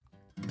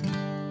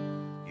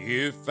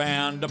You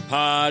found a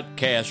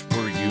podcast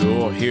where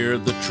you'll hear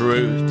the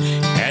truth,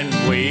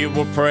 and we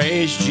will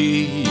praise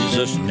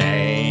Jesus'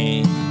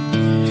 name.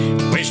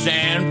 We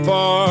stand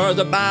for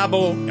the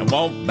Bible and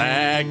won't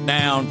back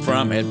down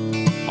from it,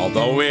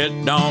 although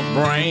it don't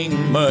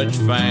bring much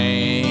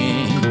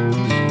fame.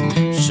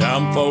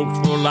 Some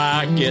folks will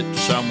like it,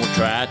 some will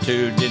try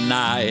to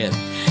deny it,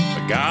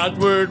 but God's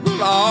word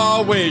will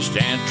always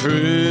stand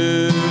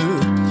true.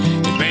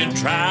 It's been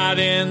tried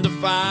in the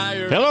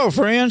fire. Hello,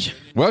 friends.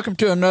 Welcome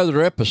to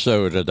another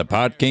episode of the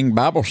Pod King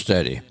Bible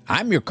Study.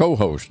 I'm your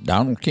co-host,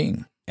 Donald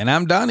King. And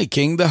I'm Donnie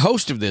King, the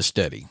host of this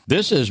study.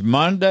 This is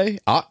Monday,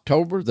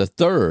 October the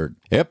 3rd,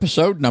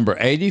 episode number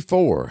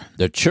 84,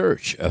 the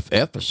Church of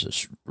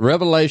Ephesus,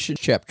 Revelation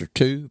chapter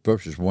 2,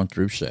 verses 1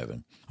 through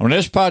 7. On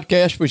this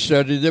podcast, we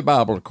study the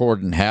Bible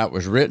according to how it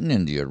was written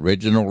in the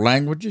original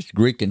languages,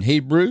 Greek and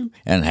Hebrew,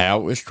 and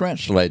how it was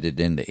translated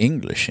into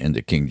English in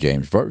the King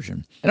James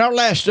Version. In our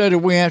last study,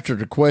 we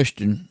answered a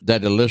question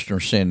that a listener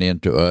sent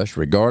in to us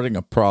regarding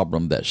a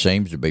problem that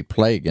seems to be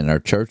plaguing our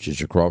churches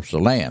across the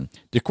land.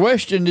 The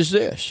question is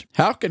this: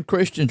 how can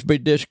Christians be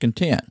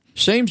discontent?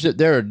 Seems that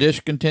there are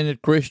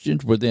discontented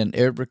Christians within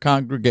every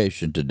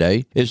congregation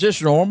today. Is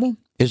this normal?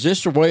 Is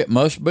this the way it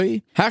must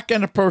be? How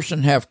can a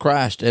person have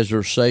Christ as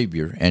their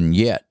Savior and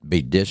yet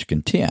be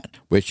discontent,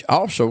 which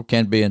also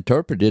can be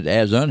interpreted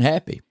as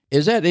unhappy?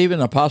 Is that even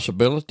a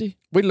possibility?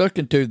 We look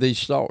into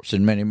these thoughts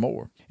and many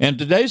more. In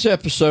today's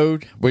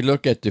episode, we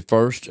look at the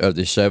first of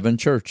the 7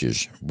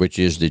 churches, which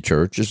is the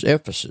Church of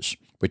Ephesus.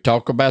 We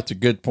talk about the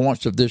good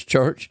points of this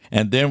church,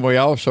 and then we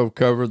also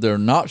cover their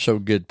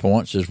not-so-good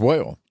points as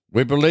well.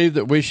 We believe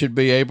that we should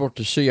be able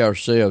to see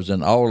ourselves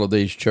in all of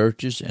these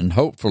churches, and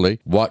hopefully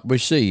what we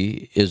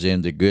see is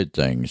in the good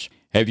things.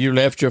 Have you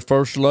left your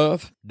first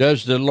love?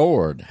 Does the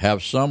Lord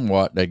have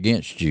somewhat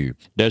against you?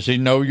 Does he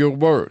know your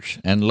works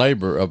and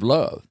labor of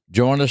love?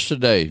 Join us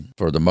today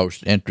for the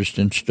most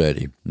interesting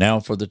study. Now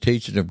for the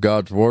teaching of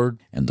God's Word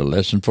and the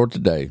lesson for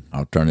today,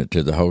 I'll turn it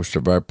to the host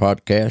of our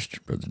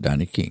podcast, Brother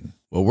Donnie King.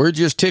 Well, we're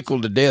just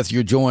tickled to death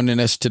you're joining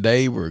us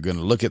today. We're going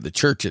to look at the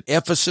church at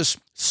Ephesus.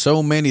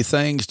 So many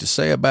things to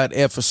say about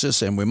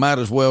Ephesus, and we might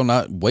as well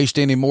not waste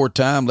any more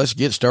time. Let's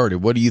get started.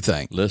 What do you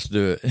think? Let's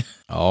do it.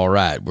 All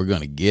right. We're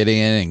going to get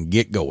in and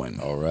get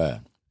going. All right.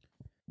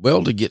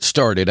 Well, to get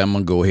started, I'm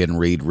going to go ahead and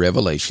read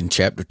Revelation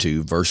chapter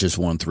 2, verses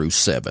 1 through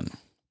 7.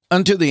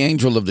 Unto the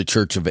angel of the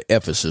church of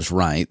Ephesus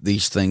write,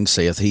 These things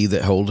saith he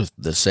that holdeth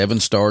the 7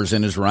 stars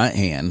in his right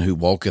hand, who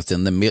walketh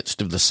in the midst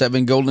of the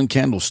 7 golden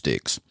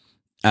candlesticks.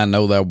 I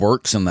know thy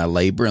works, and thy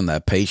labor, and thy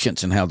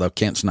patience, and how thou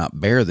canst not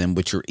bear them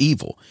which are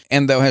evil.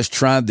 And thou hast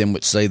tried them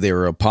which say they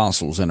are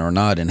apostles, and are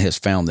not, and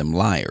hast found them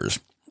liars.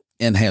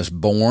 And hast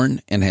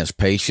borne, and hast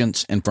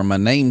patience, and for my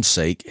name's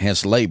sake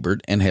hast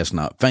labored, and hast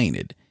not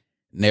fainted.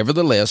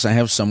 Nevertheless, I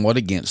have somewhat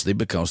against thee,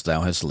 because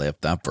thou hast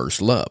left thy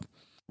first love.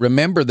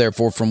 Remember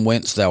therefore from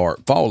whence thou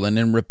art fallen,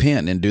 and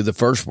repent, and do the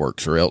first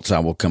works, or else I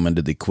will come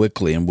unto thee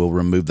quickly, and will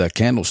remove thy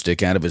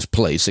candlestick out of his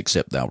place,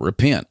 except thou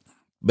repent.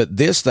 But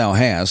this thou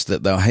hast,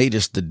 that thou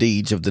hatest the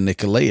deeds of the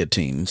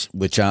Nicolaitans,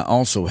 which I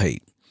also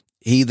hate.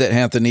 He that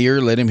hath an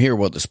ear, let him hear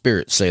what the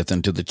Spirit saith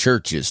unto the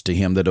churches. To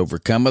him that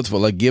overcometh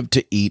will I give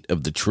to eat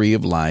of the tree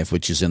of life,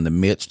 which is in the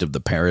midst of the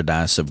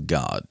paradise of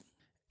God.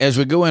 As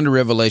we go into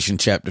Revelation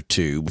chapter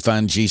 2, we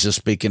find Jesus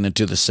speaking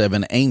unto the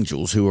 7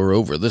 angels who are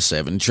over the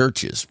 7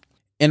 churches.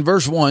 In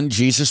verse 1,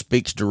 Jesus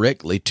speaks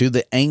directly to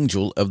the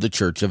angel of the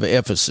church of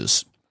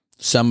Ephesus.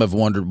 Some have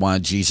wondered why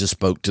Jesus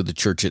spoke to the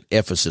church at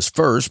Ephesus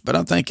first, but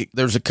I think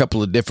there's a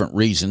couple of different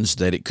reasons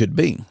that it could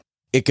be.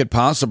 It could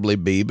possibly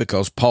be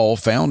because Paul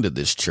founded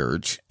this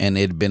church, and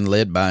it had been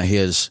led by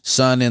his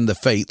son in the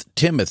faith,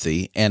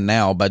 Timothy, and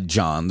now by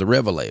John the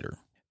Revelator.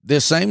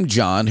 This same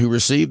John who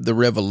received the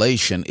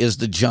revelation is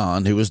the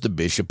John who was the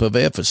bishop of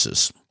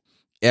Ephesus.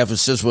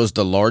 Ephesus was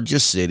the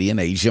largest city in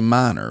Asia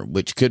Minor,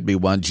 which could be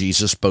why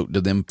Jesus spoke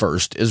to them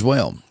first as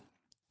well.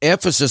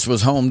 Ephesus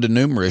was home to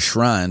numerous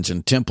shrines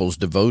and temples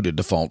devoted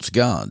to false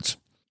gods.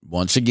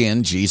 Once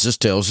again, Jesus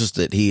tells us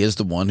that he is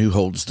the one who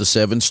holds the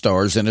 7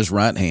 stars in his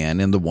right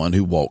hand and the one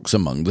who walks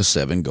among the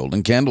 7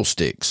 golden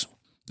candlesticks.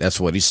 That's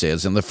what he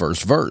says in the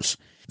first verse.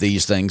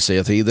 These things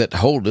saith he that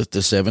holdeth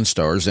the 7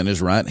 stars in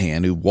his right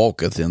hand, who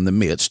walketh in the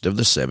midst of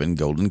the 7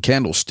 golden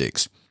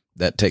candlesticks.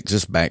 That takes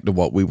us back to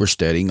what we were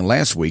studying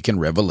last week in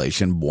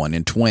Revelation 1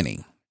 and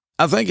 20.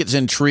 I think it's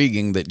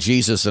intriguing that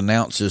Jesus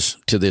announces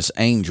to this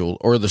angel,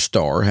 or the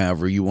star,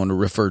 however you want to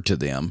refer to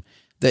them,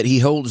 that he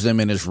holds them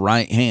in his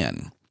right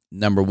hand.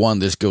 Number 1,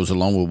 this goes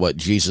along with what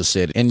Jesus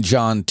said in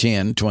John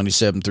 10,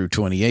 27 through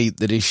 28,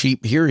 that his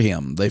sheep hear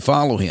him, they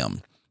follow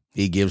him.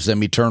 He gives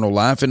them eternal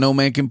life, and no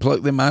man can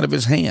pluck them out of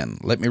his hand.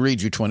 Let me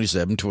read you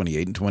 27,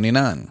 28, and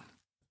 29.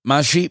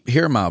 My sheep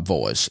hear my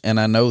voice, and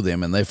I know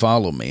them, and they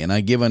follow me, and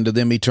I give unto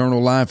them eternal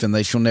life, and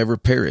they shall never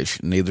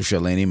perish, neither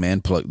shall any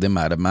man pluck them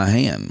out of my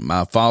hand.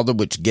 My Father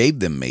which gave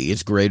them me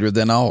is greater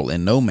than all,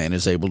 and no man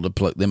is able to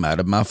pluck them out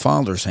of my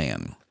Father's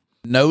hand.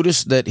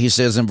 Notice that he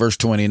says in verse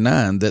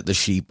 29 that the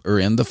sheep are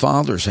in the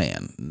Father's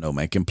hand. No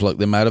man can pluck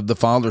them out of the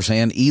Father's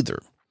hand either.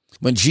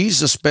 When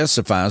Jesus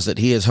specifies that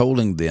he is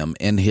holding them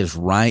in his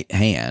right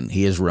hand,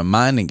 he is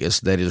reminding us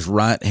that his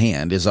right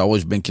hand has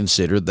always been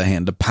considered the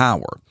hand of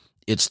power.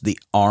 It's the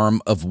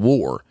arm of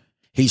war.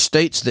 He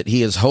states that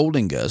he is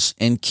holding us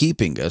and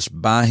keeping us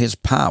by his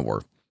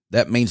power.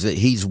 That means that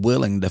he's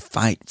willing to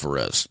fight for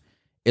us.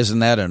 Isn't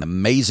that an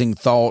amazing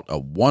thought, a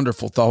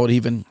wonderful thought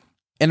even?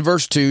 In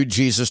verse 2,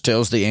 Jesus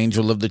tells the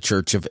angel of the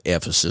Church of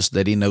Ephesus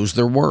that he knows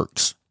their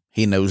works.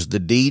 He knows the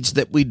deeds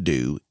that we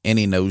do, and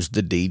he knows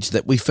the deeds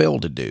that we fail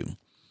to do.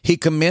 He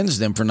commends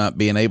them for not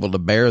being able to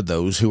bear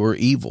those who are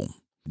evil.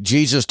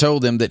 Jesus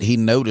told them that he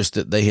noticed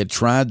that they had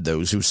tried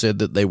those who said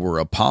that they were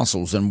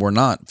apostles and were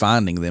not,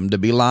 finding them to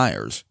be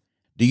liars.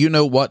 Do you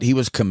know what he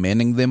was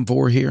commending them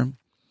for here?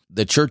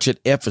 The church at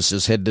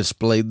Ephesus had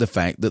displayed the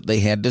fact that they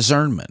had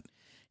discernment.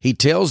 He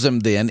tells them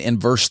then in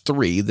verse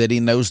 3 that he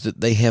knows that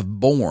they have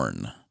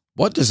borne.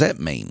 What does that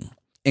mean?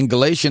 In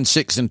Galatians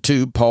 6 and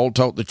 2, Paul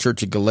taught the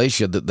church of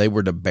Galatia that they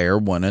were to bear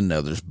one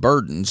another's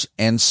burdens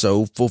and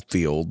so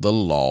fulfill the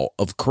law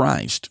of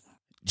Christ.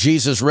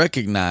 Jesus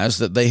recognized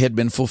that they had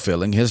been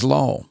fulfilling his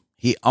law.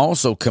 He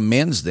also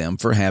commends them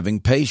for having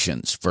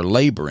patience, for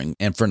laboring,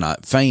 and for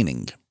not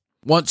fainting.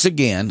 Once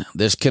again,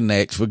 this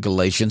connects with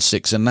Galatians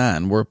 6 and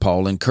 9, where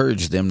Paul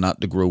encouraged them not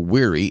to grow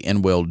weary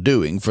in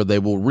well-doing, for they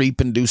will reap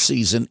in due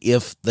season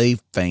if they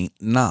faint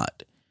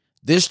not.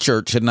 This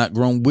church had not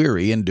grown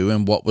weary in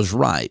doing what was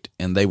right,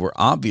 and they were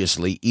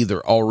obviously either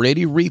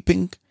already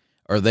reaping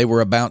or they were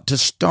about to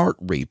start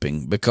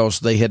reaping because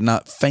they had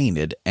not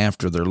fainted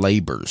after their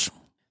labors.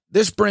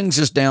 This brings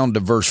us down to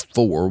verse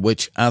 4,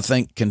 which I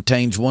think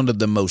contains one of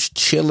the most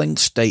chilling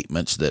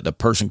statements that a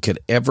person could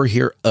ever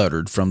hear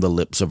uttered from the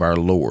lips of our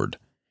Lord.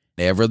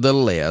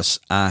 Nevertheless,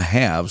 I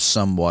have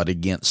somewhat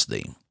against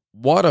thee.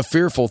 What a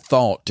fearful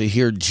thought to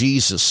hear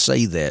Jesus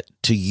say that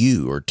to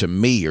you or to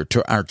me or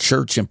to our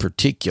church in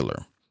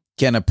particular.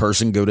 Can a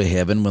person go to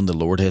heaven when the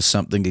Lord has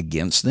something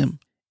against them?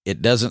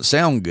 It doesn't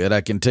sound good,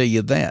 I can tell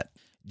you that.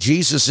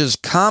 Jesus'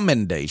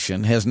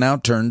 commendation has now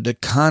turned to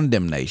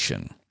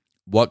condemnation.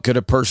 What could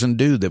a person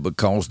do that would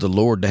cause the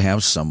Lord to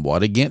have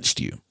somewhat against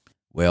you?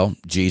 Well,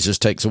 Jesus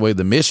takes away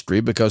the mystery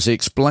because he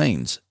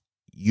explains,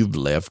 you've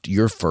left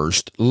your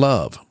first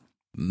love.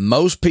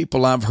 Most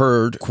people I've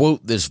heard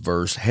quote this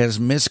verse has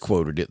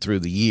misquoted it through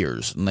the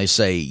years, and they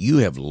say, you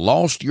have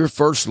lost your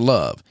first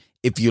love.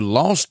 If you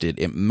lost it,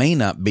 it may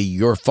not be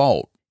your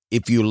fault.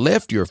 If you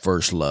left your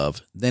first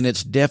love, then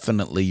it's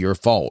definitely your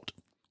fault.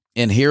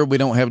 And here we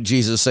don't have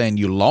Jesus saying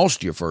you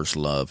lost your first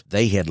love.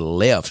 They had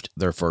left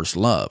their first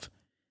love.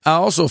 I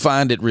also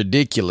find it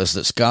ridiculous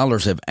that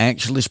scholars have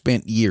actually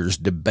spent years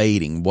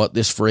debating what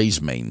this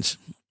phrase means.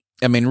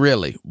 I mean,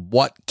 really,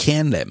 what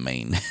can that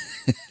mean?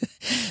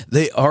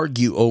 They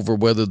argue over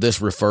whether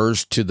this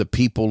refers to the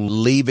people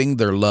leaving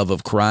their love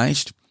of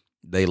Christ,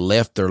 they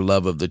left their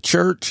love of the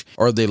church,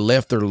 or they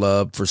left their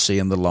love for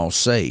seeing the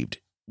lost saved.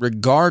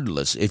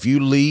 Regardless, if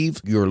you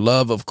leave your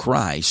love of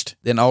Christ,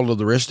 then all of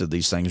the rest of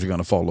these things are going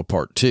to fall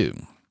apart too.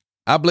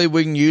 I believe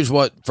we can use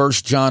what 1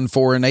 John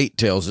 4 and 8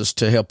 tells us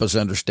to help us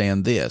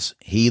understand this.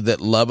 He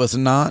that loveth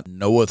not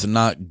knoweth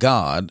not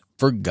God,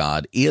 for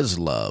God is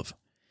love.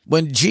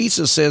 When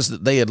Jesus says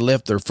that they had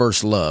left their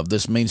first love,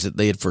 this means that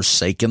they had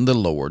forsaken the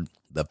Lord,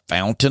 the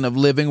fountain of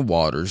living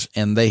waters,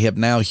 and they have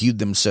now hewed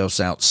themselves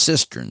out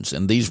cisterns,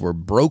 and these were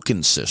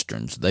broken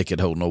cisterns. They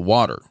could hold no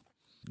water.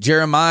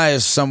 Jeremiah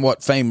is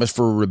somewhat famous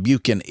for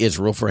rebuking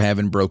Israel for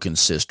having broken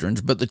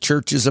cisterns, but the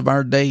churches of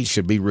our day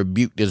should be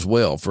rebuked as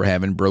well for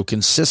having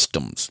broken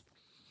systems.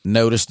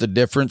 Notice the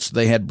difference.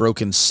 They had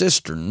broken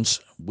cisterns.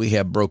 We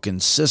have broken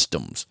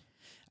systems.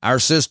 Our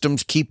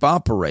systems keep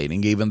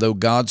operating even though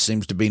God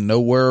seems to be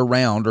nowhere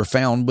around or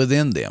found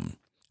within them.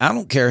 I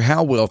don't care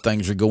how well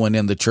things are going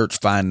in the church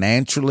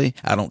financially.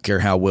 I don't care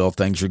how well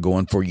things are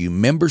going for you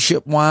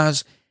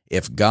membership-wise.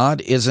 If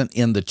God isn't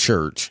in the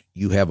church,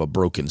 you have a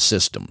broken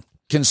system.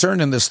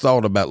 Concerning this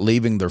thought about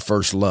leaving their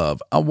first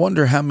love, I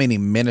wonder how many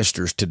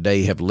ministers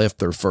today have left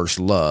their first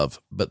love,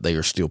 but they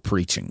are still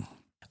preaching.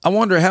 I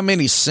wonder how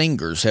many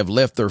singers have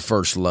left their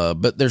first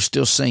love, but they're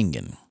still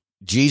singing.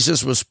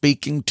 Jesus was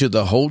speaking to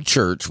the whole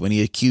church when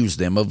he accused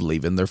them of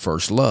leaving their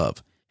first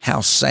love. How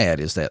sad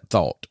is that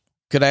thought?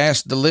 Could I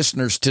ask the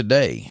listeners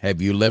today,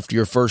 have you left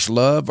your first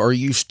love, or are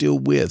you still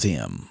with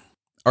him?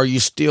 Are you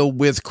still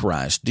with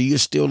Christ? Do you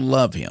still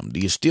love him? Do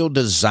you still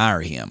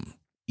desire him?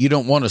 You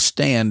don't want to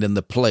stand in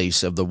the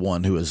place of the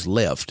one who has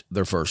left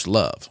their first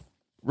love.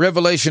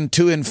 Revelation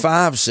 2 and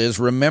 5 says,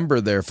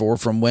 Remember therefore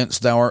from whence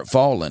thou art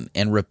fallen,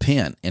 and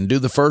repent, and do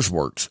the first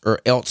works,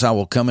 or else I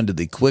will come unto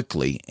thee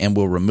quickly, and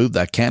will remove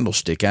thy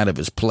candlestick out of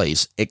his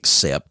place,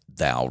 except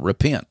thou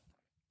repent.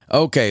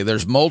 Okay,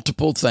 there's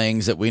multiple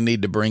things that we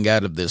need to bring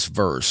out of this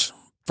verse.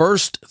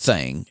 First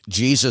thing,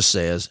 Jesus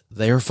says,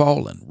 they are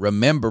fallen.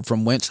 Remember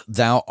from whence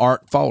thou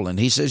art fallen.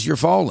 He says you're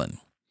fallen.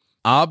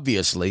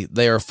 Obviously,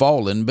 they are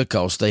fallen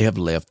because they have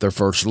left their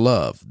first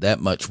love. That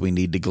much we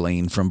need to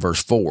glean from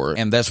verse 4,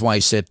 and that's why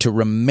he said to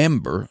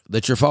remember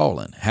that you're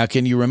fallen. How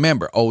can you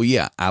remember? Oh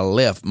yeah, I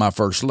left my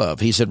first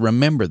love. He said,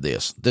 remember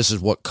this. This is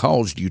what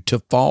caused you to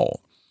fall.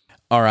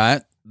 All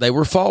right, they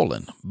were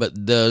fallen.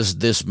 But does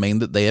this mean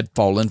that they had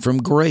fallen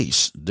from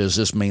grace? Does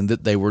this mean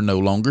that they were no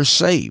longer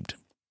saved?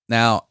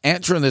 Now,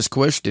 answering this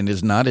question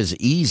is not as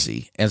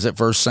easy as it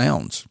first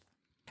sounds.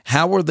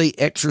 How were they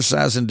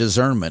exercising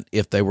discernment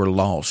if they were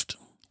lost?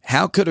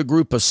 How could a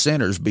group of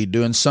sinners be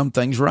doing some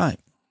things right?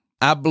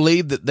 I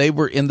believe that they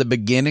were in the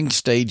beginning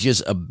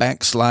stages of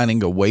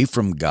backsliding away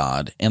from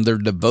God, and their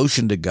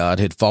devotion to God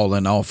had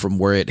fallen off from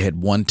where it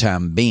had one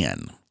time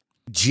been.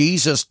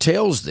 Jesus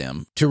tells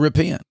them to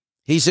repent.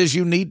 He says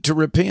you need to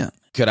repent.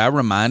 Could I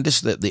remind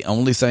us that the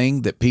only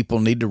thing that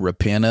people need to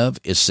repent of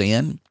is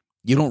sin?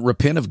 You don't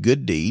repent of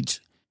good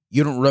deeds.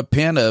 You don't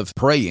repent of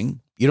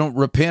praying. You don't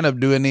repent of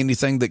doing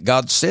anything that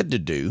God said to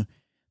do.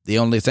 The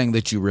only thing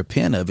that you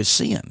repent of is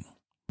sin.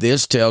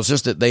 This tells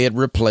us that they had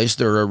replaced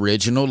their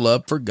original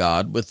love for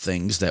God with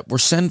things that were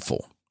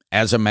sinful.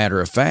 As a matter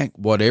of fact,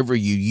 whatever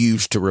you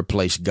use to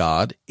replace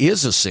God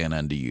is a sin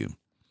unto you.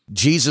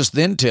 Jesus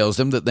then tells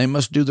them that they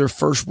must do their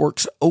first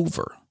works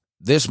over.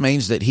 This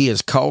means that he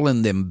is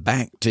calling them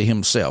back to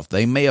himself.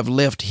 They may have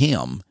left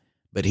him,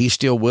 but he's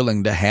still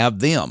willing to have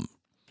them.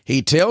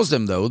 He tells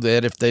them, though,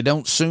 that if they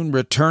don't soon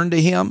return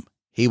to him,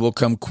 he will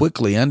come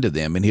quickly unto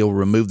them, and he'll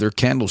remove their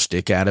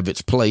candlestick out of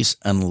its place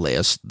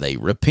unless they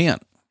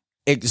repent.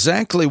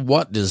 Exactly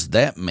what does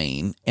that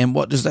mean, and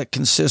what does that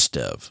consist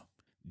of?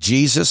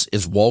 Jesus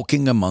is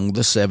walking among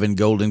the 7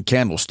 golden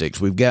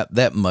candlesticks. We've got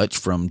that much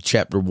from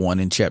chapter 1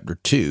 and chapter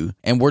 2,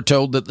 and we're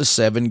told that the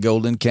 7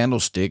 golden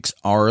candlesticks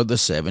are the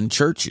 7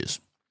 churches.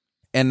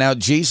 And now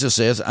Jesus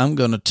says, I'm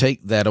going to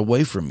take that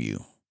away from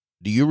you.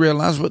 Do you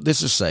realize what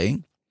this is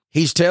saying?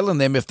 He's telling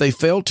them if they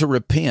fail to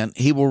repent,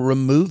 he will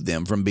remove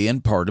them from being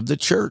part of the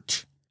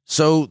church.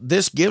 So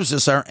this gives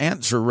us our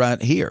answer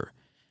right here.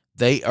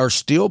 They are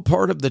still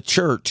part of the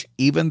church,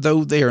 even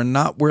though they are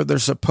not where they're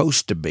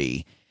supposed to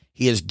be.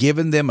 He has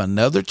given them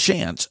another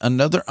chance,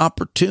 another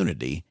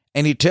opportunity,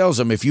 and he tells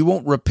them, if you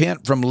won't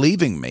repent from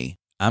leaving me,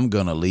 I'm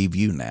going to leave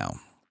you now.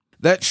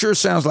 That sure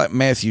sounds like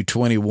Matthew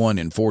 21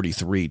 and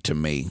 43 to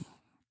me.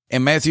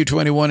 In Matthew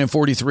 21 and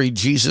 43,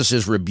 Jesus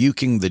is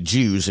rebuking the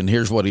Jews, and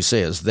here's what he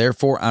says,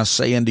 Therefore I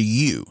say unto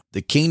you,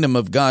 the kingdom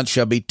of God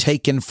shall be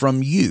taken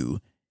from you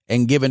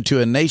and given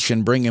to a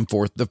nation bringing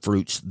forth the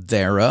fruits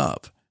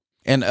thereof.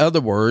 In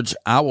other words,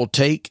 I will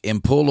take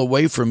and pull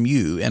away from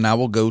you, and I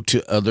will go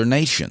to other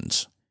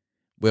nations.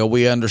 Well,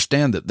 we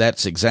understand that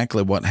that's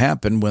exactly what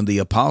happened when the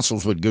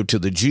apostles would go to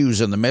the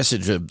Jews and the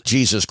message of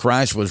Jesus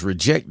Christ was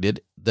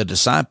rejected. The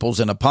disciples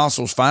and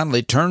apostles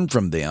finally turned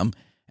from them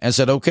and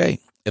said, okay,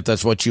 if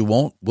that's what you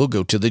want, we'll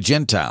go to the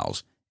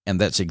Gentiles. And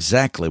that's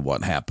exactly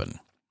what happened.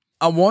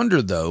 I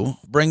wonder, though,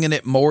 bringing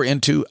it more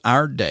into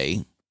our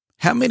day,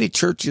 how many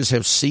churches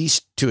have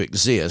ceased to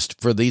exist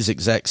for these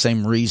exact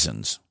same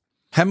reasons?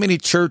 How many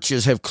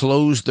churches have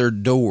closed their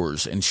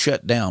doors and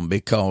shut down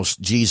because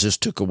Jesus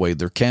took away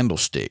their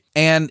candlestick?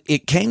 And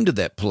it came to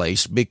that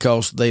place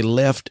because they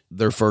left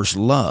their first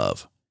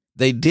love.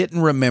 They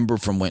didn't remember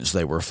from whence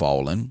they were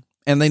fallen,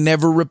 and they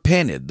never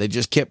repented. They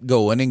just kept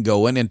going and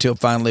going until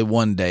finally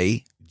one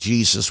day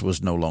Jesus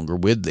was no longer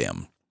with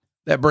them.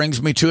 That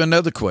brings me to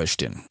another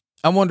question.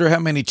 I wonder how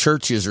many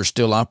churches are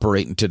still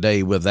operating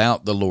today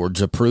without the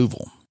Lord's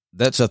approval.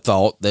 That's a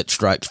thought that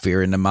strikes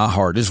fear into my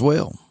heart as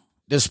well.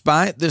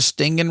 Despite this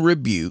stinging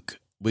rebuke,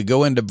 we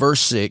go into verse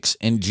 6,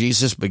 and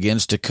Jesus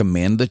begins to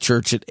commend the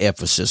church at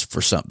Ephesus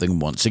for something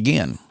once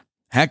again.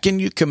 How can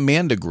you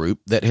commend a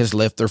group that has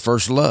left their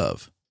first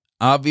love?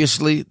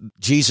 Obviously,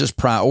 Jesus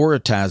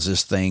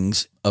prioritizes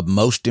things of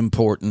most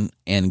important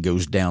and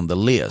goes down the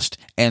list.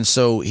 And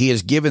so he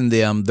has given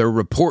them their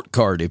report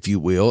card, if you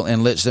will,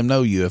 and lets them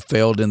know you have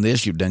failed in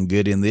this, you've done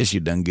good in this,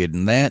 you've done good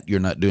in that, you're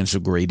not doing so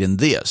great in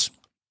this.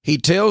 He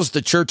tells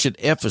the church at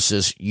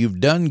Ephesus, you've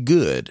done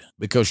good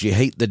because you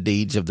hate the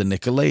deeds of the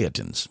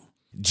Nicolaitans.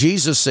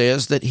 Jesus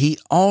says that he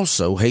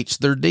also hates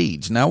their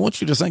deeds. Now, I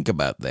want you to think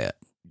about that.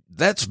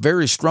 That's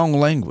very strong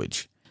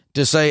language.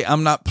 To say,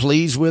 I'm not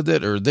pleased with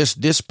it or this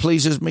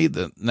displeases me,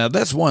 now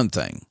that's one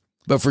thing.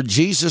 But for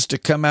Jesus to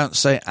come out and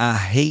say, I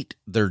hate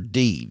their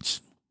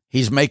deeds,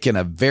 he's making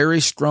a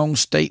very strong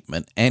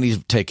statement and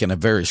he's taking a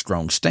very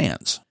strong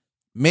stance.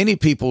 Many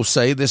people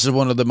say this is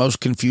one of the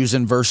most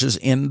confusing verses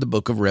in the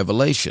book of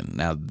Revelation.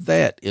 Now,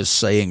 that is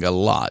saying a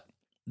lot.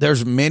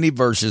 There's many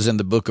verses in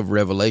the book of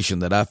Revelation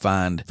that I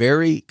find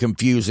very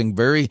confusing,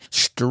 very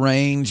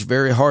strange,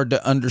 very hard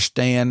to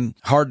understand,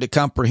 hard to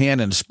comprehend,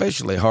 and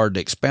especially hard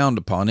to expound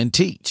upon and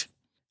teach.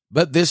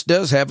 But this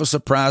does have a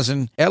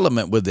surprising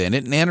element within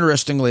it, and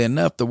interestingly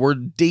enough, the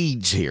word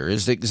deeds here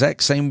is the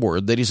exact same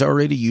word that he's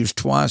already used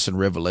twice in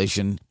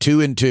Revelation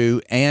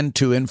 2:2 and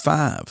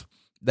 2:5.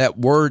 That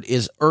word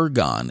is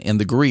ergon in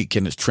the Greek,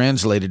 and it's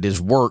translated as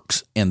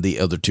works in the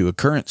other two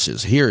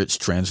occurrences. Here it's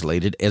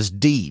translated as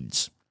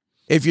deeds.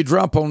 If you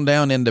drop on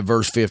down into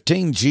verse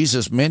 15,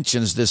 Jesus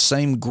mentions this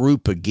same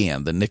group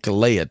again, the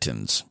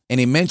Nicolaitans, and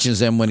he mentions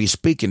them when he's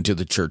speaking to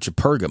the church of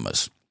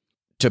Pergamos.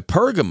 To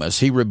Pergamos,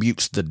 he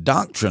rebukes the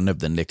doctrine of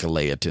the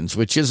Nicolaitans,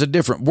 which is a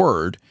different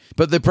word,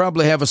 but they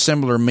probably have a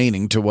similar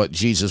meaning to what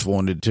Jesus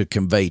wanted to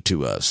convey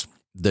to us.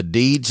 The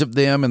deeds of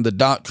them and the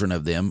doctrine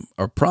of them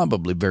are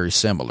probably very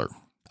similar.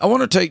 I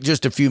want to take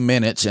just a few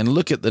minutes and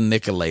look at the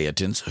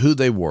Nicolaitans, who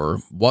they were,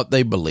 what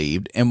they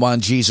believed, and why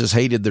Jesus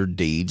hated their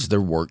deeds,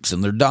 their works,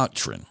 and their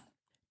doctrine.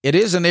 It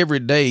isn't every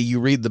day you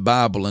read the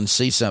Bible and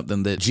see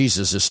something that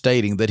Jesus is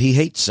stating that he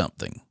hates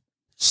something.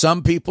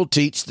 Some people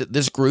teach that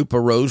this group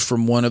arose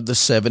from one of the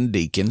 7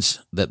 deacons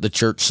that the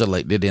church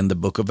selected in the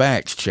book of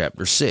Acts,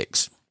 chapter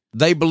 6.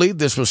 They believe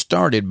this was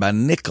started by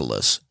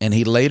Nicholas, and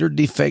he later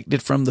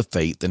defected from the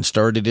faith and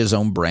started his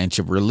own branch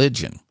of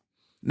religion.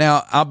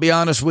 Now, I'll be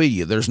honest with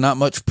you, there's not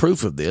much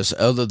proof of this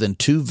other than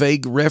 2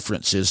 vague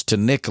references to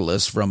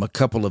Nicholas from a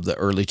couple of the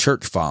early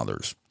church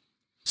fathers.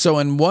 So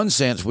in one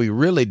sense, we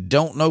really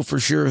don't know for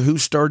sure who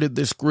started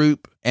this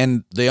group,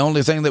 and the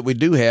only thing that we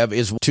do have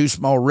is 2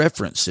 small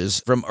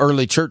references from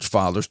early church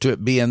fathers to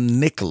it being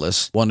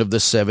Nicholas, one of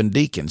the 7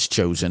 deacons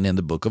chosen in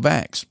the book of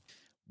Acts.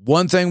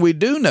 One thing we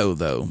do know,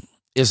 though,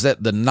 is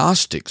that the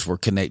Gnostics were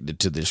connected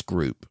to this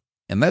group.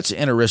 And that's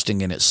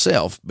interesting in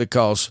itself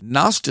because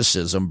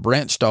Gnosticism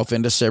branched off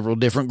into several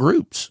different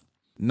groups.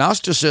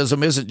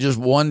 Gnosticism isn't just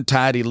one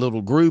tidy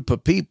little group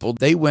of people.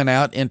 They went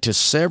out into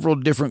several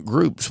different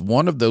groups.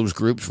 One of those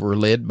groups were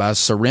led by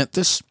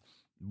Cerinthus.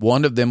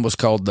 One of them was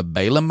called the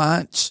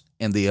Balaamites,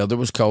 and the other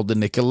was called the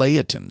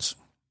Nicolaitans.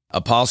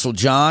 Apostle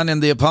John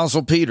and the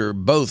Apostle Peter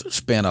both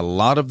spent a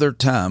lot of their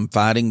time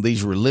fighting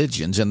these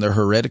religions and their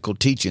heretical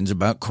teachings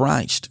about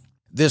Christ.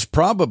 This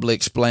probably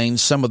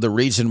explains some of the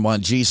reason why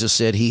Jesus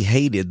said he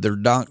hated their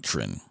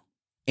doctrine.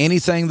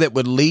 Anything that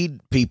would lead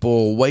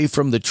people away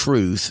from the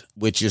truth,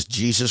 which is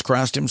Jesus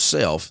Christ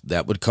himself,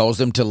 that would cause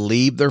them to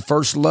leave their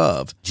first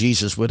love,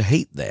 Jesus would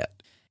hate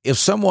that. If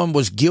someone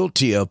was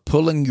guilty of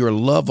pulling your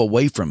love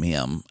away from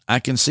him, I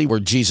can see where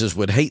Jesus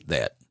would hate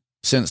that.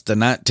 Since the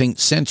 19th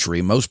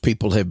century, most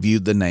people have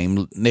viewed the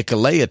name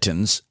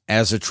Nicolaitans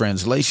as a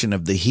translation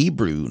of the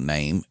Hebrew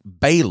name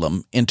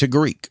Balaam into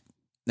Greek.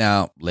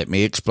 Now, let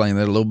me explain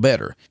that a little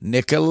better.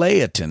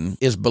 Nicolaitan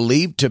is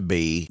believed to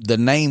be the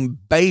name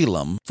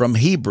Balaam from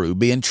Hebrew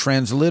being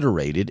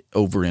transliterated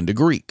over into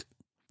Greek.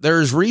 There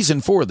is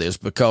reason for this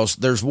because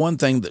there's one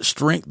thing that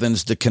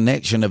strengthens the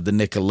connection of the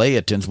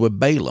Nicolaitans with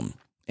Balaam,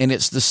 and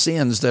it's the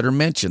sins that are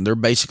mentioned. They're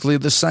basically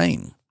the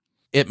same.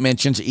 It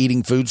mentions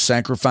eating food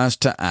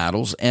sacrificed to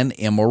idols and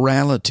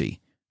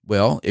immorality.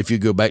 Well, if you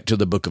go back to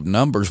the book of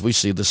Numbers, we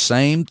see the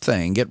same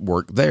thing at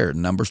work there.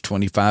 Numbers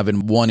 25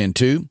 and 1 and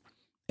 2.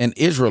 And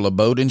Israel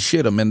abode in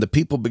Shittim, and the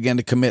people began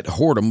to commit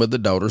whoredom with the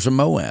daughters of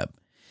Moab.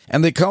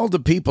 And they called the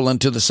people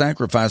unto the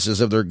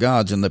sacrifices of their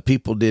gods, and the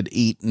people did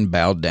eat and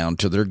bowed down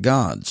to their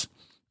gods.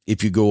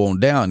 If you go on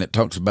down, it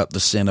talks about the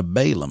sin of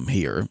Balaam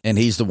here, and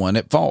he's the one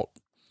at fault.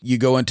 You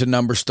go into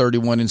Numbers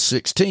 31 and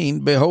 16,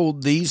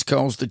 behold, these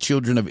caused the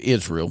children of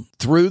Israel,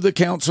 through the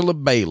counsel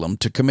of Balaam,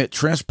 to commit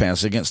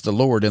trespass against the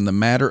Lord in the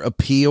matter of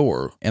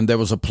Peor, and there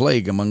was a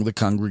plague among the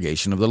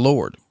congregation of the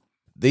Lord.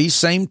 These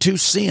same 2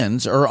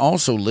 sins are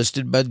also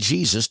listed by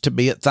Jesus to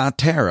be at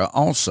Thyatira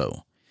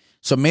also.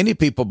 So many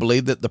people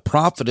believe that the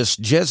prophetess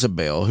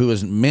Jezebel, who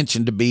is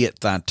mentioned to be at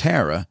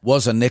Thyatira,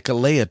 was a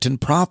Nicolaitan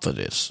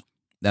prophetess.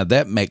 Now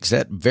that makes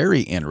that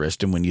very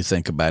interesting when you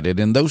think about it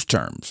in those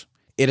terms.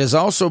 It is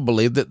also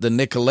believed that the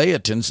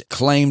Nicolaitans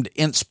claimed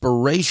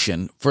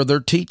inspiration for their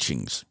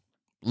teachings.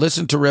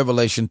 Listen to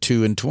Revelation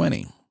 2 and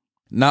 20.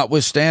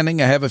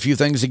 Notwithstanding, I have a few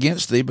things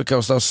against thee,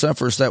 because thou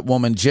sufferest that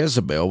woman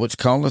Jezebel, which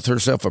calleth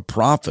herself a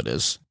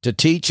prophetess, to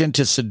teach and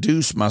to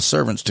seduce my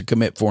servants to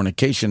commit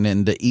fornication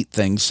and to eat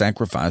things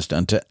sacrificed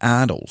unto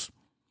idols.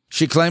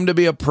 She claimed to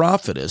be a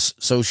prophetess,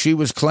 so she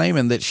was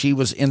claiming that she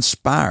was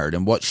inspired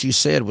and what she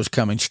said was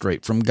coming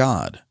straight from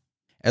God.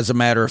 As a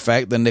matter of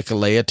fact, the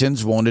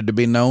Nicolaitans wanted to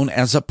be known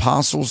as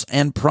apostles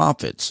and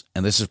prophets,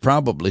 and this is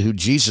probably who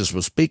Jesus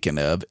was speaking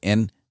of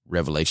in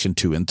Revelation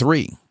 2 and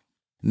 3.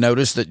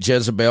 Notice that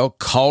Jezebel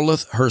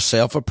calleth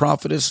herself a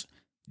prophetess.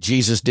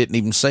 Jesus didn't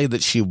even say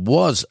that she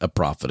was a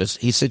prophetess.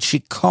 He said she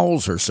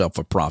calls herself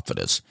a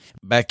prophetess.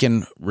 Back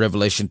in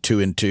Revelation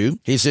 2 and 2,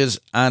 he says,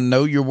 I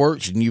know your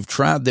works, and you've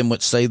tried them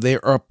which say they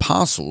are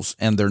apostles,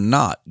 and they're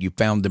not. You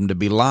found them to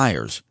be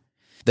liars.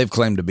 They've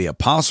claimed to be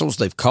apostles.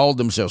 They've called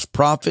themselves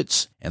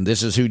prophets, and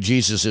this is who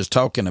Jesus is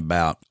talking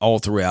about all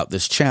throughout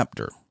this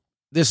chapter.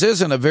 This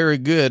isn't a very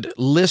good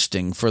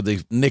listing for the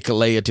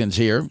Nicolaitans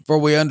here, for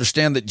we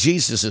understand that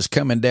Jesus is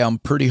coming down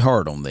pretty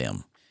hard on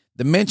them.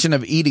 The mention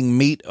of eating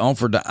meat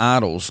offered to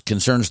idols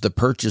concerns the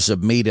purchase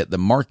of meat at the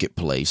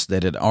marketplace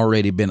that had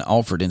already been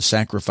offered in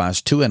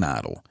sacrifice to an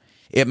idol.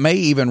 It may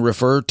even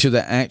refer to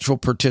the actual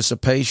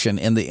participation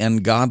in the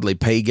ungodly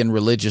pagan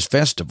religious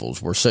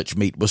festivals where such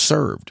meat was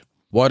served.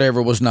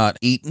 Whatever was not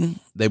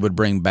eaten, they would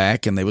bring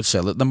back and they would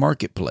sell at the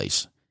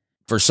marketplace.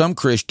 For some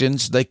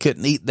Christians, they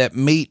couldn't eat that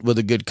meat with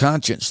a good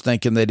conscience,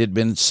 thinking that it had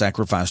been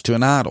sacrificed to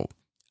an idol.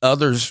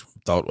 Others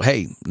thought,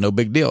 hey, no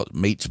big deal.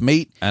 Meat's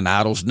meat, an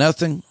idol's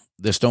nothing.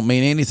 This don't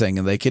mean anything,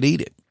 and they could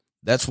eat it.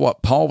 That's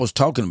what Paul was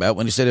talking about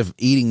when he said, if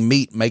eating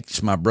meat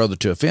makes my brother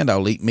to offend,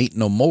 I'll eat meat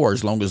no more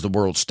as long as the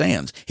world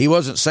stands. He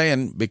wasn't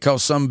saying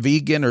because some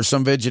vegan or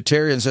some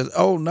vegetarian says,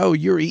 oh, no,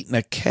 you're eating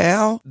a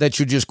cow, that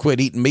you just quit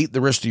eating meat the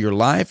rest of your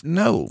life.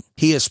 No,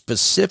 he is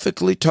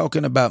specifically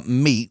talking about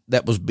meat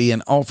that was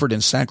being offered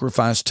and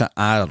sacrificed to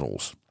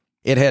idols.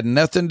 It had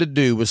nothing to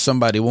do with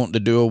somebody wanting to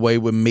do away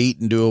with meat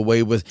and do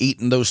away with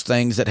eating those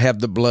things that have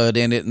the blood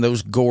in it and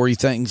those gory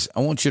things. I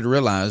want you to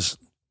realize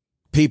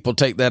people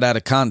take that out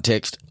of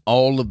context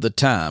all of the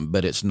time,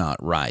 but it's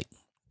not right.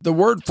 The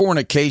word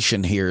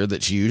fornication here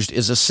that's used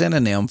is a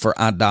synonym for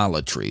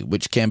idolatry,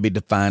 which can be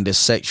defined as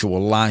sexual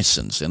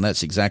license, and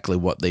that's exactly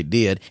what they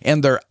did.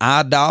 In their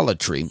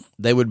idolatry,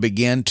 they would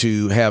begin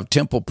to have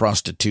temple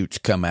prostitutes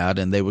come out,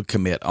 and they would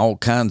commit all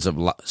kinds of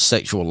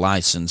sexual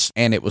license,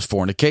 and it was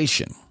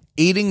fornication.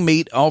 Eating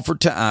meat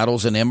offered to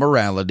idols and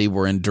immorality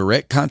were in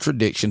direct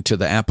contradiction to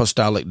the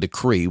apostolic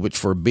decree, which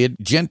forbid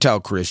Gentile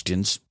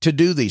Christians to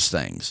do these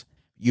things.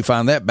 You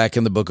find that back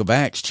in the book of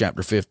Acts,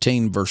 chapter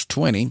 15, verse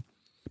 20.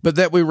 But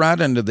that we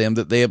write unto them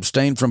that they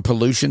abstain from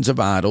pollutions of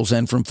idols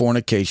and from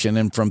fornication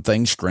and from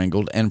things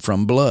strangled and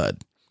from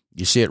blood.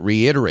 You see it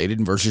reiterated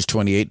in verses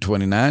 28 and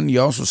 29.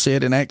 You also see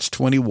it in Acts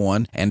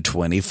 21 and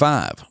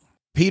 25.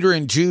 Peter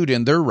and Jude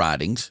in their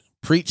writings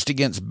preached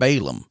against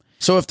Balaam.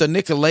 So if the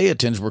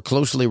Nicolaitans were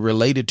closely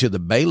related to the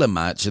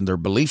Balaamites in their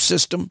belief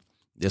system,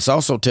 this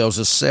also tells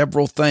us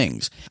several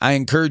things. I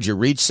encourage you,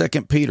 read 2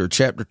 Peter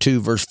chapter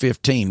 2, verse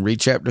 15, read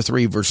chapter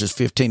 3, verses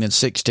 15 and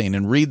 16,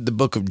 and read the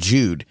book of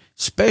Jude,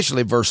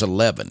 especially verse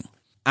 11.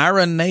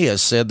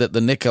 Irenaeus said that the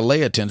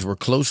Nicolaitans were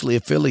closely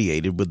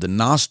affiliated with the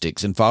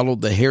Gnostics and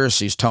followed the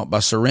heresies taught by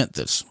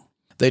Cerinthus.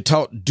 They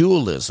taught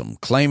dualism,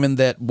 claiming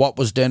that what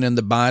was done in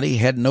the body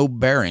had no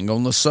bearing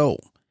on the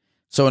soul.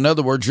 So in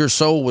other words, your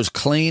soul was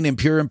clean and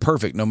pure and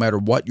perfect no matter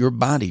what your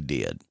body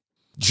did.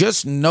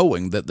 Just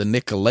knowing that the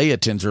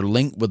Nicolaitans are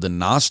linked with the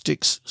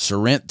Gnostics,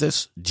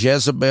 Cerinthus,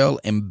 Jezebel,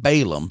 and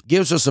Balaam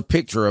gives us a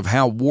picture of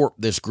how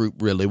warped this group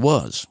really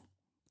was.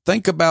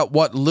 Think about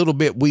what little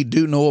bit we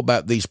do know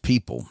about these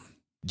people.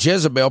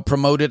 Jezebel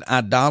promoted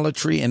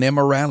idolatry and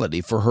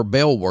immorality for her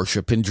Baal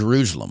worship in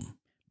Jerusalem.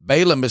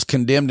 Balaam is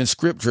condemned in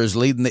Scripture as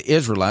leading the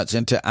Israelites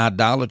into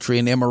idolatry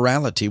and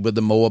immorality with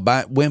the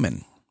Moabite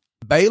women.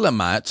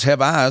 Balaamites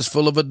have eyes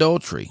full of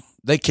adultery.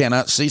 They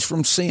cannot cease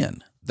from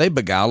sin. They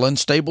beguile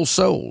unstable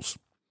souls.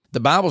 The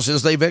Bible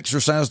says they've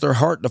exercised their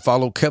heart to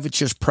follow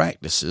covetous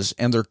practices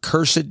and their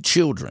cursed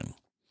children.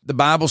 The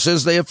Bible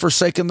says they have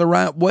forsaken the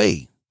right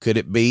way. Could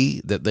it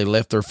be that they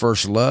left their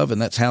first love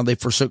and that's how they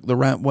forsook the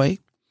right way?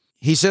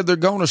 He said they're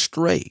gone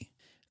astray.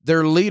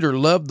 Their leader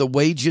loved the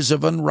wages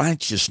of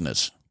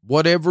unrighteousness.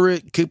 Whatever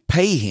it could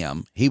pay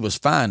him, he was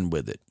fine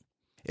with it.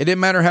 It didn't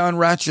matter how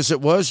unrighteous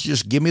it was,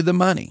 just give me the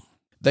money.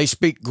 They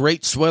speak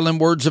great swelling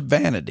words of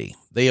vanity.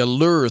 They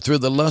allure through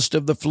the lust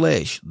of the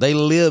flesh. They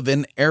live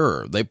in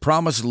error. They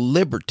promise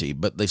liberty,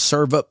 but they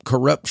serve up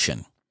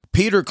corruption.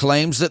 Peter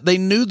claims that they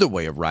knew the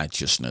way of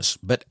righteousness,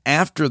 but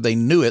after they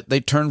knew it, they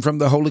turned from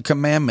the holy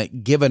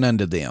commandment given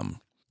unto them.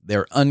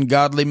 They're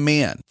ungodly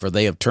men, for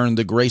they have turned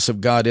the grace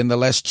of God into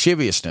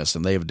lasciviousness,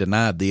 and they have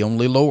denied the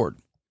only Lord.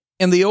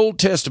 In the Old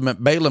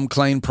Testament, Balaam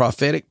claimed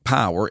prophetic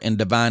power and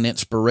divine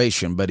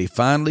inspiration, but he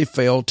finally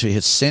fell to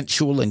his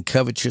sensual and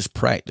covetous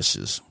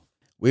practices.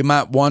 We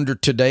might wonder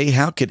today,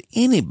 how could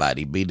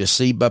anybody be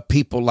deceived by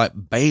people like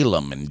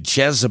Balaam and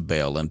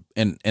Jezebel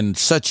and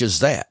such as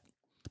that?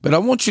 But I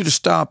want you to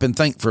stop and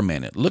think for a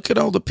minute. Look at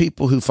all the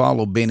people who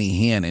follow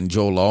Benny Hinn and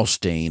Joel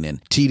Osteen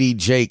and T.D.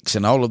 Jakes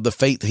and all of the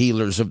faith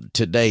healers of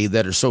today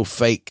that are so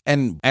fake,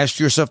 and ask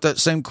yourself that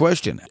same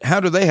question. How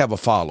do they have a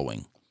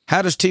following?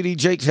 How does T.D.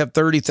 Jakes have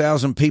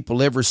 30,000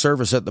 people every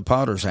service at the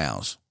Potter's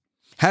house?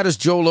 How does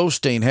Joel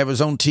Osteen have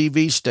his own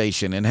TV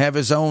station and have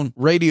his own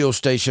radio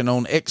station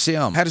on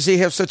XM? How does he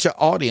have such an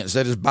audience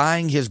that is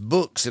buying his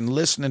books and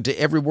listening to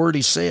every word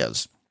he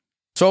says?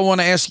 So I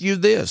want to ask you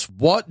this.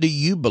 What do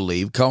you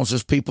believe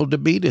causes people to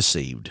be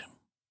deceived?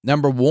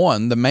 Number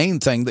one, the main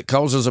thing that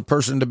causes a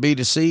person to be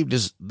deceived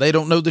is they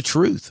don't know the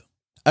truth.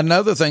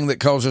 Another thing that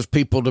causes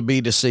people to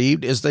be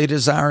deceived is they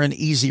desire an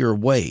easier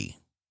way.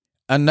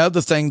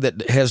 Another thing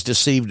that has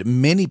deceived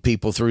many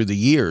people through the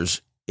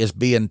years is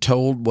being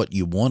told what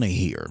you want to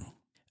hear.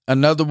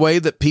 Another way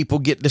that people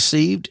get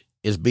deceived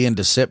is being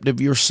deceptive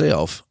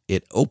yourself.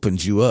 It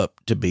opens you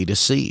up to be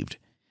deceived.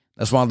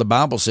 That's why the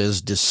Bible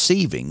says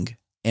deceiving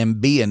and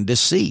being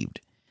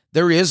deceived.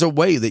 There is a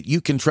way that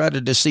you can try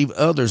to deceive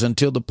others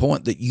until the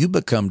point that you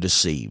become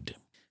deceived.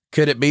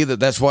 Could it be that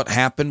that's what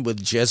happened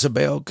with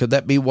Jezebel? Could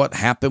that be what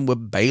happened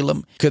with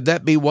Balaam? Could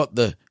that be what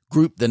the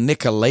group the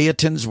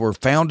Nicolaitans were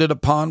founded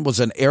upon was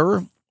an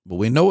error? Well,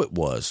 we know it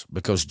was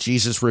because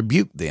Jesus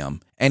rebuked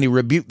them, and he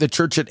rebuked the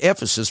church at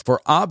Ephesus,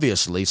 for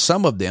obviously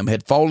some of them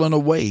had fallen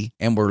away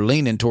and were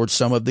leaning towards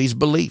some of these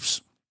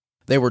beliefs.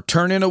 They were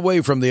turning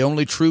away from the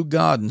only true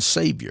God and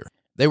Savior.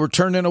 They were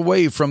turning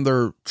away from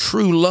their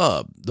true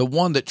love, the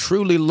one that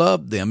truly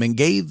loved them and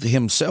gave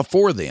himself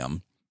for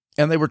them,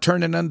 and they were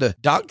turning unto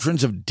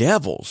doctrines of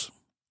devils.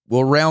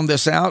 We'll round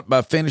this out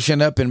by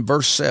finishing up in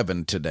verse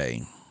 7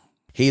 today.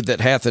 He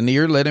that hath an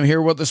ear, let him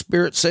hear what the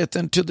Spirit saith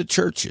unto the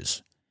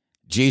churches.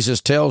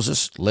 Jesus tells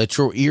us, let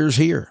your ears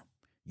hear.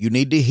 You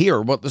need to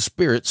hear what the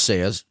Spirit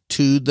says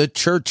to the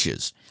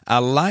churches. I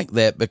like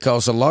that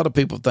because a lot of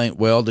people think,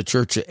 well, the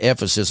Church of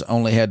Ephesus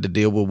only had to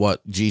deal with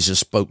what Jesus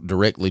spoke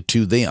directly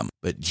to them.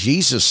 But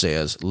Jesus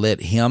says,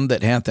 let him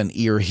that hath an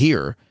ear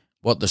hear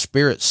what the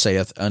Spirit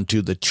saith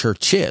unto the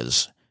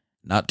churches.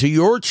 Not to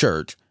your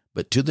church,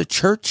 but to the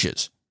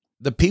churches.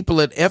 The people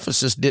at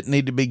Ephesus didn't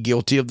need to be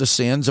guilty of the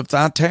sins of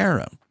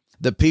Thyatira.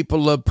 The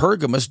people of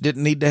Pergamos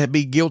didn't need to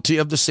be guilty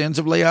of the sins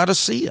of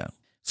Laodicea.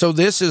 So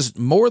this is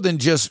more than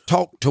just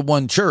talk to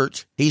one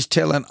church. He's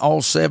telling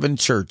all 7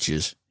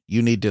 churches,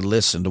 you need to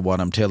listen to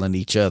what I'm telling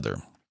each other.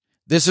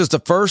 This is the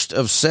first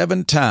of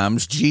 7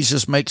 times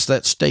Jesus makes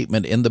that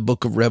statement in the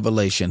book of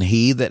Revelation.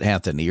 He that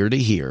hath an ear to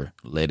hear,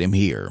 let him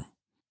hear.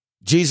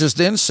 Jesus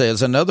then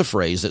says another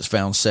phrase that's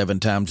found 7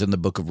 times in the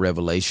book of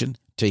Revelation,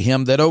 to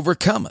him that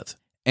overcometh.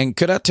 And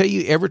could I tell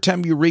you, every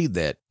time you read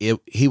that,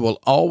 he will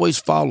always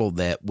follow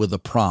that with a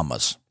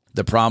promise.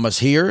 The promise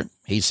here,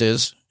 he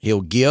says,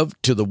 he'll give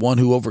to the one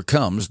who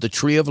overcomes the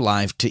tree of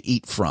life to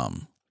eat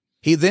from.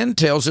 He then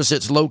tells us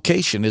its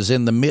location is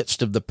in the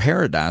midst of the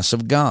paradise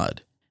of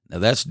God. Now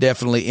that's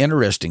definitely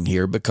interesting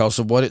here because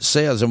of what it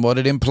says and what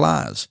it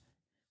implies.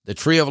 The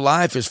tree of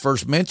life is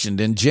first mentioned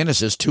in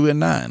Genesis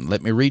 2:9.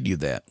 Let me read you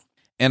that.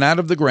 And out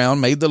of the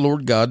ground made the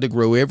Lord God to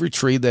grow every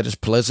tree that is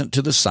pleasant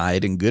to the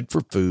sight and good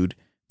for food,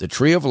 the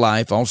tree of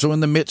life also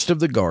in the midst of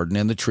the garden,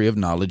 and the tree of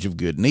knowledge of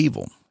good and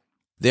evil.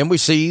 Then we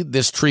see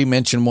this tree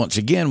mentioned once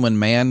again when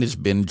man has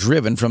been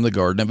driven from the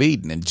Garden of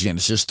Eden in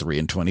Genesis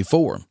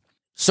 3:24.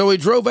 So he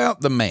drove out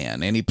the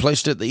man, and he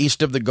placed at the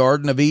east of the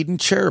Garden of Eden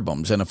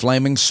cherubims and a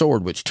flaming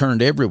sword which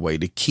turned every way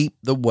to keep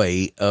the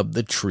way of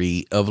the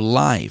tree of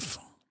life.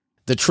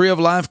 The tree of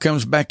life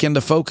comes back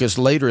into focus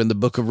later in the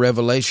book of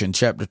Revelation,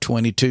 chapter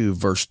 22,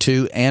 verse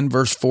 2 and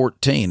verse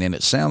 14, and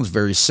it sounds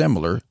very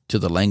similar to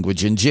the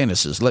language in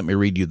Genesis. Let me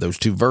read you those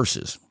 2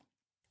 verses.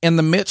 In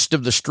the midst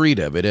of the street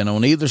of it, and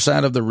on either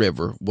side of the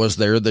river, was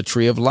there the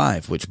tree of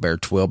life, which bare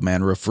 12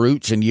 manner of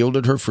fruits, and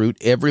yielded her fruit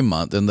every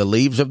month, and the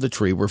leaves of the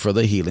tree were for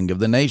the healing of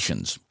the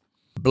nations.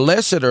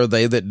 Blessed are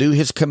they that do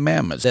his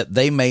commandments, that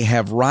they may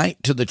have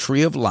right to the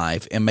tree of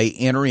life, and may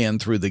enter in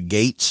through the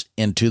gates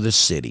into the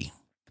city.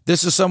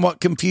 This is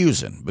somewhat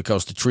confusing,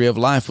 because the tree of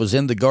life was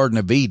in the Garden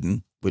of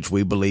Eden, which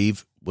we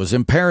believe was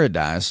in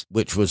paradise,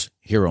 which was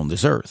here on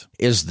this earth.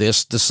 Is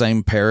this the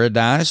same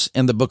paradise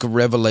in the book of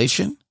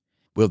Revelation?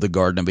 Will the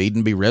Garden of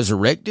Eden be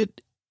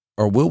resurrected,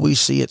 or will we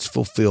see its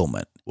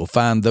fulfillment? We'll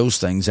find those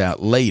things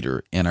out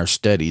later in our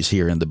studies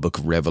here in the book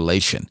of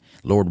Revelation.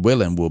 Lord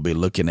willing, we'll be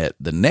looking at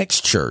the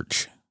next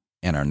church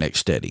in our next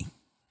study.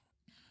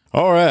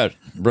 All right,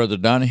 Brother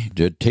Donnie,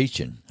 good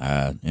teaching.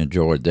 I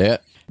enjoyed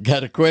that.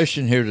 Got a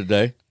question here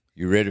today.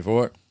 You ready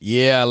for it?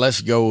 Yeah,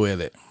 let's go with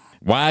it.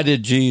 Why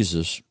did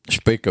Jesus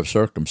speak of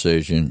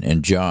circumcision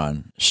in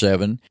John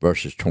 7,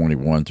 verses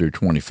 21 through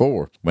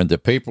 24, when the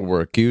people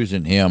were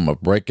accusing him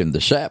of breaking the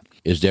Sabbath?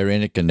 Is there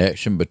any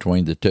connection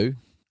between the two?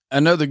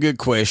 Another good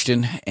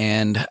question,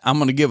 and I'm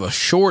going to give a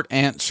short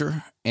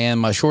answer, and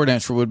my short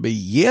answer would be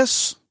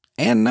yes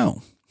and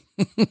no.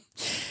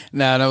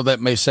 Now, I know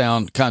that may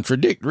sound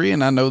contradictory,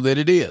 and I know that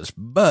it is,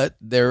 but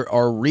there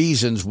are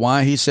reasons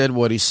why he said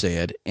what he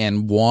said,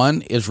 and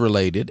one is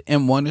related,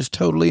 and one is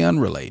totally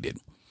unrelated.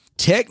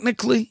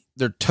 Technically,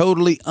 they're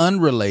totally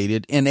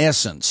unrelated in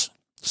essence.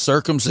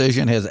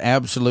 Circumcision has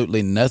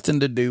absolutely nothing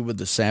to do with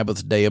the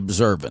Sabbath day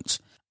observance,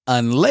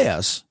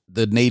 unless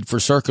the need for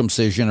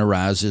circumcision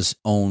arises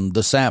on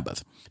the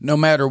Sabbath. No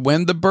matter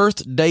when the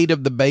birth date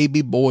of the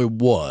baby boy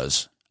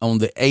was, on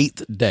the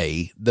 8th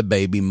day, the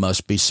baby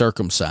must be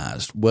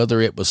circumcised, whether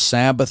it was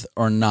Sabbath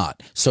or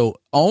not. So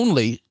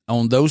only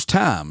on those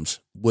times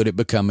would it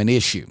become an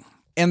issue.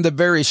 In the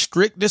very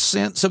strictest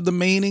sense of the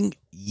meaning,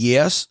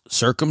 yes,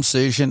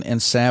 circumcision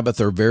and Sabbath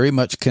are very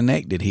much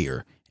connected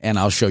here, and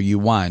I'll show you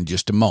why in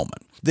just a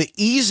moment. The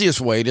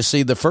easiest way to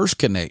see the first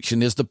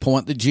connection is the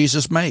point that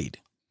Jesus made.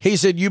 He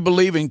said, you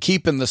believe in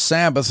keeping the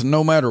Sabbath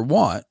no matter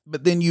what,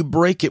 but then you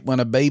break it when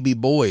a baby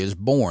boy is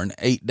born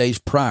 8 days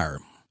prior.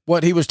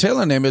 What he was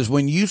telling them is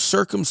when you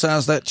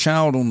circumcise that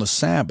child on the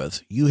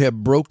Sabbath, you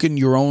have broken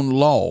your own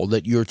law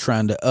that you're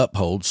trying to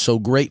uphold so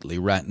greatly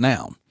right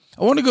now.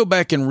 I want to go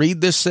back and read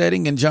this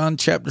setting in John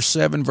chapter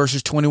 7,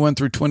 verses 21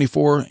 through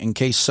 24, in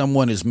case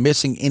someone is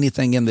missing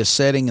anything in this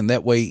setting, and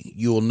that way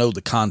you will know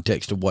the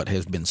context of what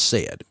has been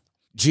said.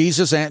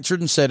 Jesus answered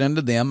and said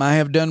unto them, I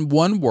have done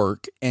one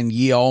work, and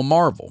ye all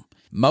marvel.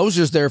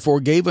 Moses therefore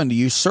gave unto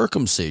you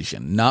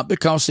circumcision, not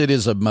because it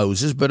is of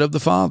Moses, but of the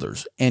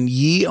fathers. And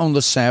ye on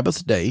the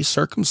Sabbath day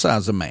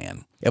circumcise a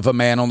man. If a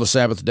man on the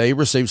Sabbath day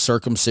receives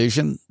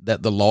circumcision,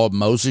 that the law of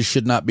Moses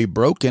should not be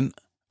broken,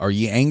 are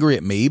ye angry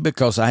at me,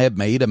 because I have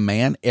made a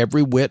man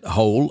every whit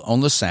whole on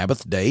the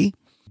Sabbath day?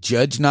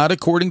 Judge not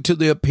according to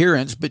the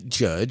appearance, but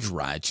judge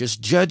righteous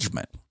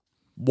judgment.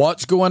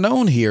 What's going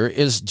on here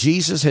is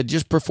Jesus had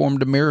just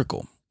performed a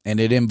miracle, and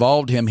it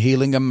involved him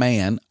healing a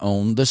man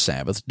on the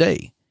Sabbath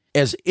day.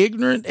 As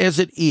ignorant as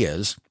it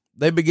is,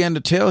 they began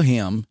to tell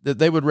him that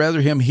they would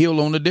rather him heal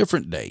on a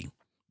different day.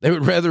 They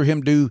would rather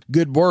him do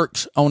good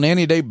works on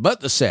any day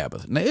but the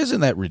Sabbath. Now,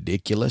 isn't that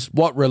ridiculous?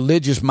 What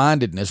religious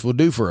mindedness will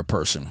do for a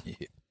person.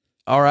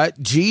 All right,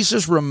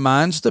 Jesus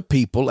reminds the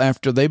people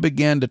after they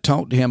began to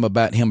talk to him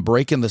about him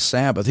breaking the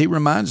Sabbath. He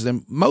reminds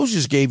them,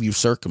 Moses gave you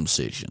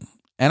circumcision.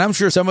 And I'm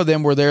sure some of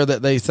them were there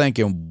that they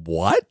thinking,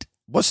 what?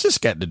 What's this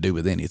got to do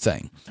with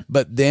anything?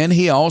 But then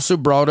he also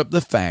brought up the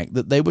fact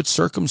that they would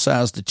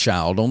circumcise the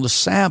child on the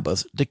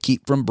Sabbath to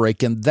keep from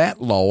breaking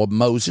that law of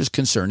Moses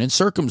concerning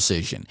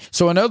circumcision.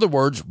 So in other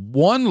words,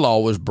 one law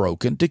was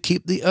broken to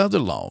keep the other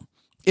law.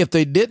 If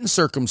they didn't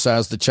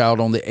circumcise the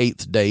child on the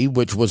 8th day,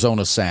 which was on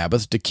a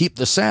Sabbath, to keep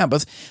the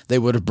Sabbath, they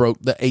would have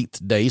broke the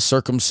 8th day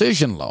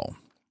circumcision law.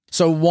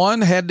 So one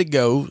had to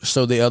go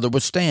so the other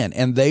would stand,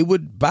 and they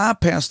would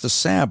bypass the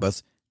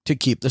Sabbath to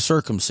keep the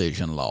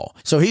circumcision law.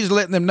 So he's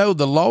letting them know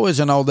the law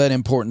isn't all that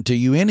important to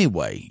you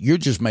anyway. You're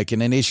just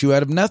making an issue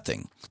out of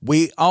nothing.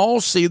 We all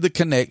see the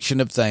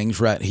connection of things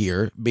right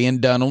here being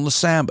done on the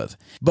Sabbath.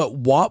 But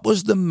what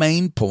was the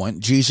main point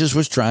Jesus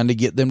was trying to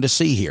get them to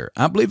see here?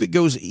 I believe it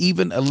goes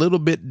even a little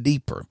bit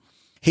deeper.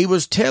 He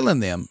was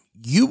telling them,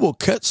 you will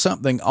cut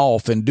something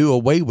off and do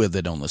away with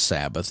it on the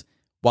Sabbath,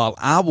 while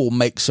I will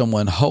make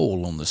someone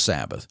whole on the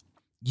Sabbath.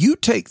 You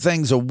take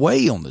things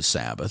away on the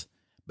Sabbath,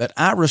 but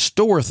I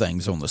restore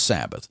things on the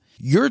Sabbath.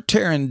 You're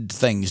tearing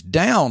things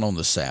down on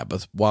the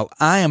Sabbath while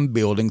I am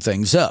building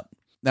things up.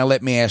 Now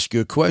let me ask you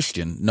a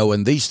question,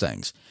 knowing these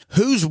things.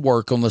 Whose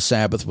work on the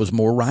Sabbath was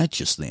more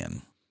righteous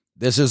then?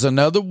 This is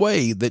another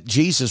way that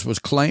Jesus was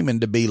claiming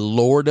to be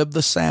Lord of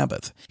the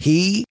Sabbath.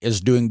 He is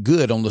doing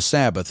good on the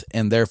Sabbath,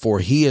 and therefore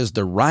he is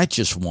the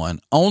righteous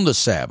one on the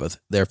Sabbath.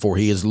 Therefore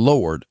he is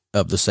Lord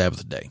of the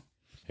Sabbath day.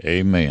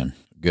 Amen.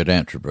 Good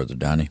answer, Brother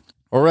Donnie.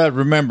 All right,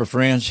 remember,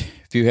 friends,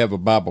 if you have a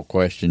Bible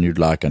question you'd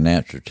like an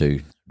answer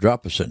to,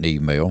 drop us an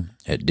email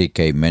at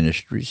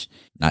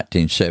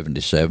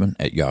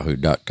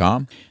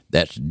dkministries1977@yahoo.com.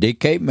 That's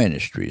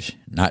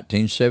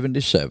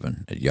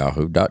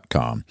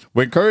dkministries1977@yahoo.com.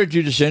 We encourage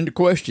you to send the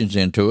questions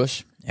in to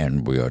us,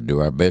 and we'll do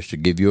our best to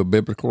give you a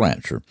biblical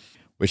answer.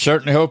 We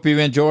certainly hope you've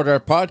enjoyed our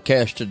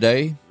podcast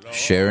today,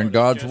 sharing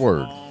God's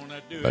Word.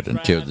 But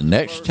until the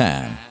next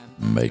time,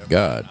 may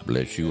God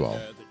bless you all.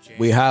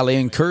 We highly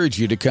encourage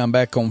you to come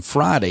back on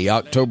Friday,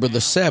 October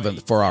the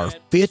 7th, for our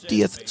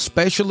 50th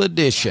special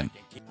edition.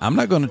 I'm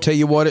not going to tell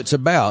you what it's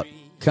about.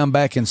 Come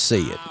back and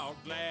see it. I'll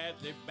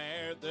gladly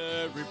bear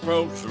the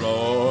reproach,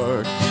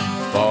 Lord,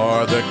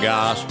 for the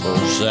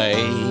gospel's sake.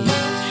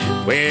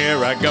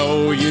 Where I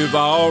go, you've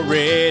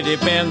already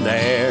been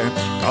there,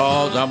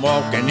 'cause I'm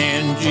walking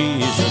in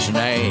Jesus'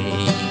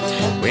 name.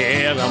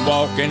 Well, I'm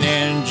walking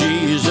in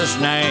Jesus'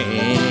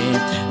 name.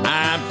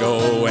 I'm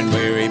going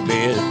where he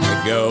bids me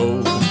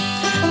go.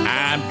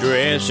 I'm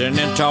dressing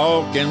and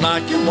talking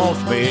like he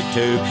wants me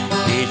to.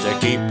 He's a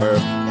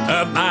keeper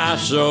of my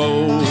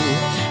soul.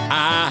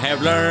 I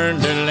have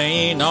learned to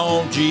lean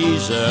on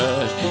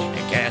Jesus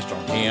and cast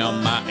on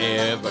him my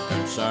every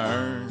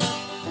concern.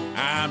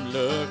 I'm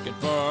looking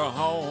for a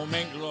home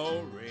in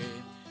glory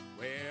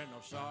where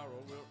no sorrow